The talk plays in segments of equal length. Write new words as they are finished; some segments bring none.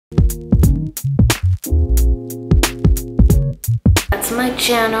my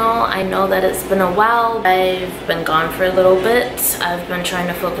channel. I know that it's been a while. I've been gone for a little bit. I've been trying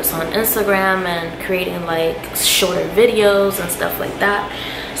to focus on Instagram and creating like shorter videos and stuff like that.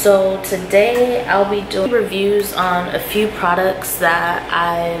 So today I'll be doing reviews on a few products that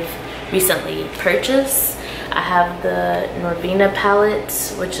I've recently purchased. I have the Norvina palette,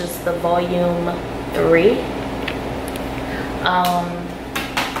 which is the volume 3.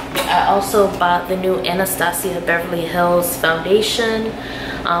 I also bought the new Anastasia Beverly Hills foundation,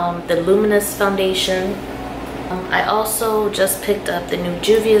 the luminous foundation. I also just picked up the new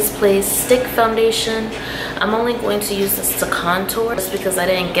Juvia'S stick foundation. I'm only going to use this to contour just because I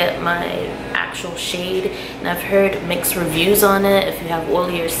didn't get my actual shade, and I've heard mixed reviews on it. If you have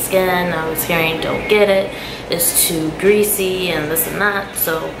oilier skin, I was hearing don't get it, it's too greasy and this and that.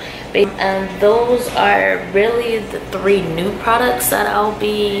 So and those are really the 3 new products that I'll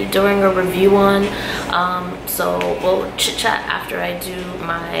be doing a review on. So we'll chit chat after I do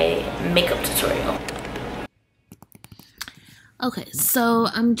my makeup tutorial. Okay, so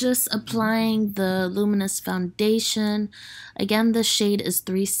I'm just applying the luminous foundation. Again, the shade is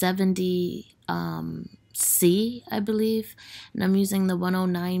 370 C, I believe, and I'm using the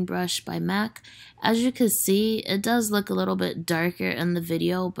 109 brush by MAC. As you can see, it does look a little bit darker in the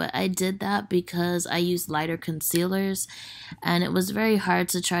video, but I did that because I used lighter concealers and it was very hard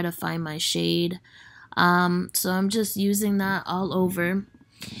to try to find my shade. So I'm just using that all over,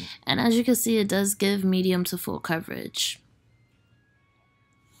 and as you can see, it does give medium to full coverage.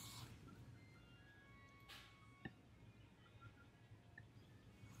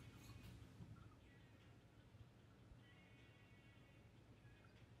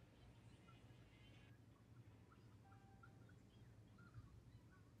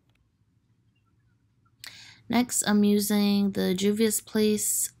 Next, I'm using the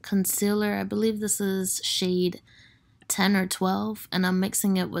Juvia'S concealer. I believe this is shade 10 or 12, and I'm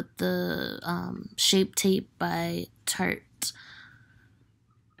mixing it with the Shape Tape by Tarte.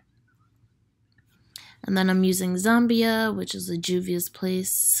 And then I'm using Zombia, which is a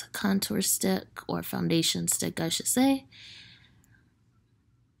Juvia'S contour stick, or foundation stick, I should say.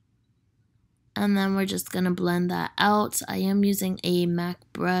 And then we're just going to blend that out. I am using a MAC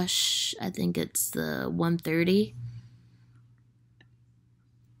brush. I think it's the 130.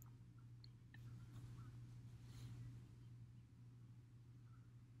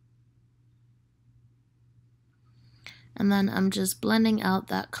 And then I'm just blending out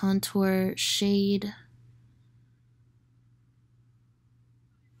that contour shade.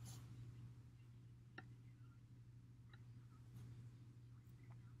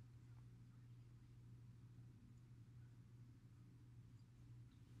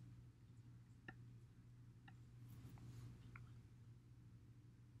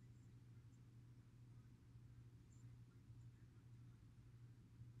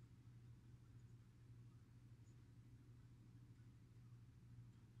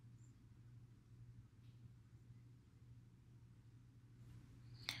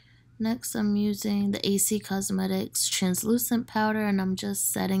 Next, I'm using the AC Cosmetics translucent powder, and I'm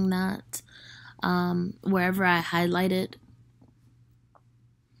just setting that wherever I highlighted.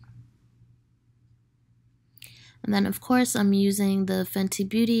 And then, of course, I'm using the Fenty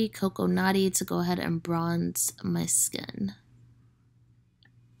Beauty Cocoa Naughty to go ahead and bronze my skin.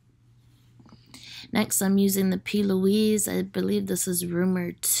 Next, I'm using the P. Louise. I believe this is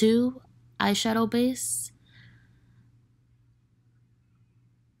Rumor 2 eyeshadow base.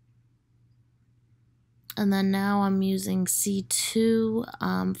 And then now I'm using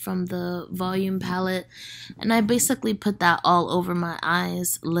C2 from the volume palette, and I basically put that all over my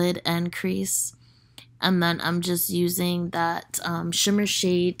eyes, lid, and crease. And then I'm just using that shimmer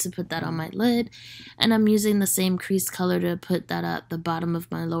shade to put that on my lid, and I'm using the same crease color to put that at the bottom of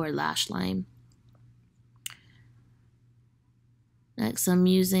my lower lash line. Next, I'm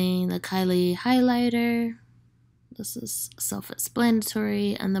using the Kylie highlighter. This is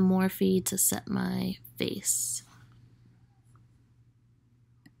self-explanatory, and the Morphe to set my face.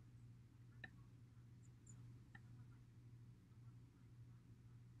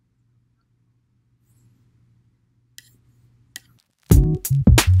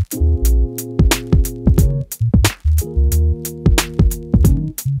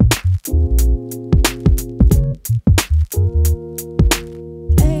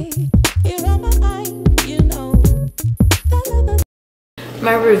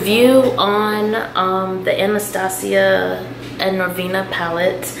 My review on the Anastasia and Norvina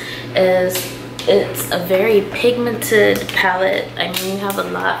palette is it's a very pigmented palette. I mean, you have a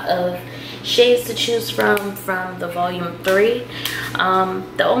lot of shades to choose from the volume 3.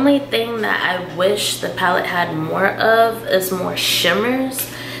 The only thing that I wish the palette had more of is more shimmers.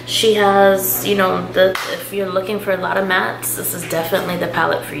 She has, you know, if you're looking for a lot of mattes, this is definitely the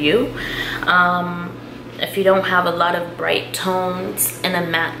palette for you. If you don't have a lot of bright tones in a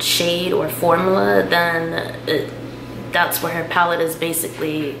matte shade or formula, then that's where her palette is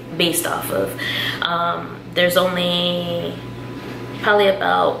basically based off of. There's only probably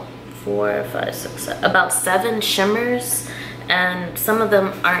about 4, 5, 6, about 7 shimmers, and some of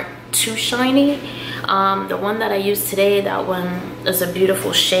them aren't too shiny. The one that I used today, that one is a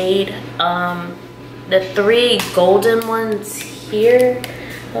beautiful shade. The 3 golden ones here,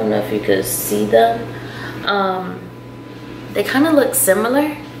 I don't know if you could see them. They kind of look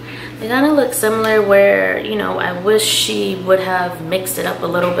similar. They kind of look similar where, you know, I wish she would have mixed it up a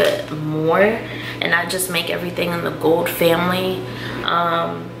little bit more and not just make everything in the gold family.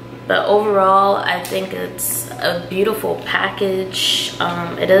 But overall, I think it's a beautiful package.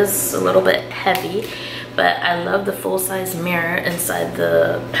 It is a little bit heavy, but I love the full-size mirror inside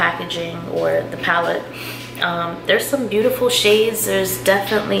the packaging or the palette. There's some beautiful shades. There's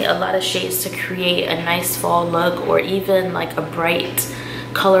definitely a lot of shades to create a nice fall look, or even like a bright,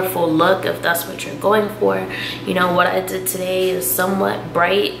 colorful look if that's what you're going for. You know, what I did today is somewhat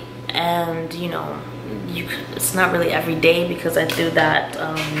bright, and you know, it's not really every day because I threw that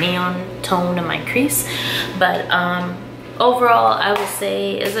neon tone in my crease. But overall, I would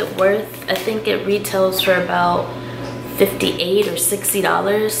say, is it worth? I think it retails for about $58 or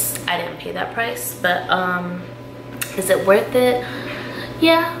 $60. I didn't pay that price, but is it worth it?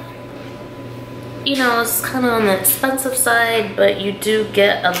 Yeah. You know, it's kind of on the expensive side, but you do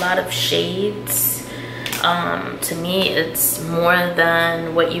get a lot of shades. To me, it's more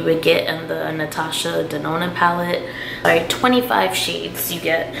than what you would get in the Natasha Denona palette. Sorry, 25 shades you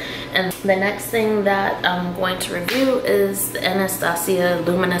get. And the next thing that I'm going to review is the Anastasia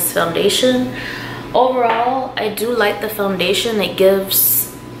Luminous Foundation. Overall, I do like the foundation. It gives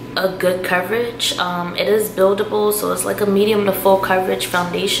a good coverage. It is buildable, so it's like a medium to full coverage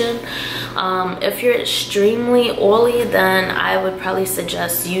foundation. If you're extremely oily, then I would probably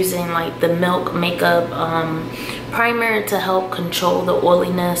suggest using like the Milk Makeup primer to help control the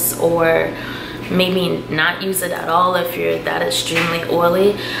oiliness, or maybe not use it at all if you're that extremely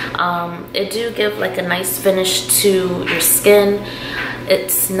oily. It do give like a nice finish to your skin.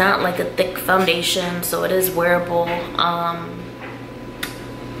 It's not like a thick foundation, so it is wearable.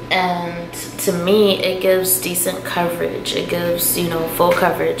 And to me, it gives decent coverage. It gives, you know, full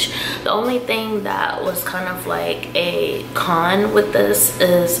coverage. The only thing that was kind of like a con with this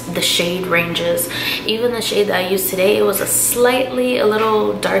is the shade ranges. Even the shade that I used today, it was a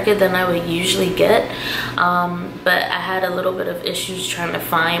little darker than I would usually get. But I had a little bit of issues trying to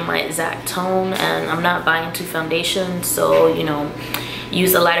find my exact tone, and I'm not buying 2 foundations, so, you know,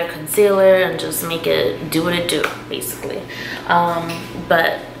 use a lighter concealer and just make it do what it do, basically.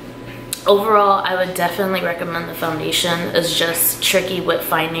 But overall, I would definitely recommend the foundation. It's just tricky with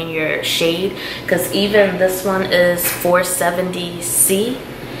finding your shade, because even this one is 470C,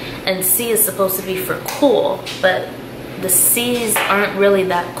 and C is supposed to be for cool, but the C's aren't really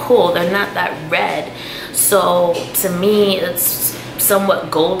that cool. They're not that red. So to me, it's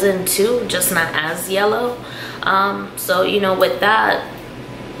somewhat golden too, just not as yellow. So, you know, with that,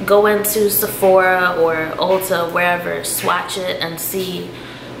 go into Sephora or Ulta, wherever, swatch it and see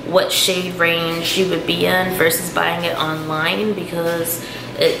what shade range you would be in versus buying it online, because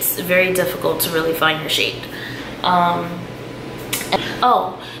it's very difficult to really find your shade.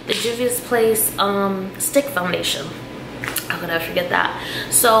 Oh, the Juvia'S stick foundation. How could I forget that?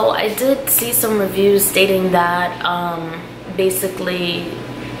 So I did see some reviews stating that basically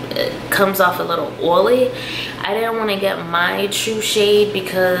it comes off a little oily. I didn't want to get my true shade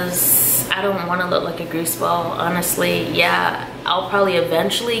because I don't want to look like a greaseball, honestly. Yeah, I'll probably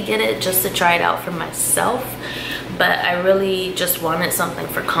eventually get it just to try it out for myself, but I really just wanted something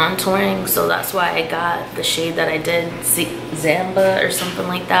for contouring, so that's why I got the shade that I did, Zamba or something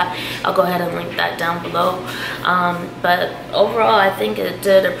like that. I'll go ahead and link that down below. But overall, I think it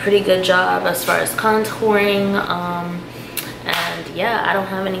did a pretty good job as far as contouring. And yeah, I don't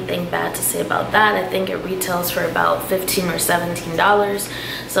have anything bad to say about that. I think it retails for about $15 or $17,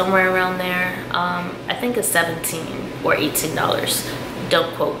 somewhere around there. I think it's $17 or $18.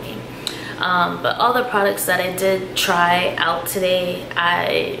 Don't quote me. But all the products that I did try out today,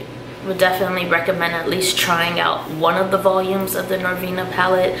 I would definitely recommend at least trying out one of the volumes of the Norvina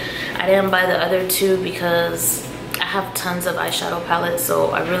palette. I didn't buy the other 2 because I have tons of eyeshadow palettes, so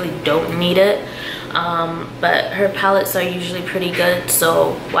I really don't need it. But her palettes are usually pretty good,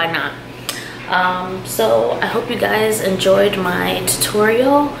 so why not? So I hope you guys enjoyed my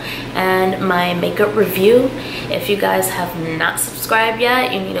tutorial and my makeup review. If you guys have not subscribed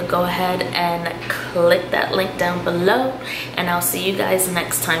yet, you need to go ahead and click that link down below, and I'll see you guys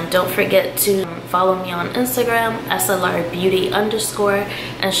next time. Don't forget to follow me on Instagram, SLR Beauty _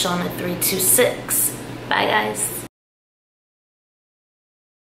 and Shauna326. Bye guys.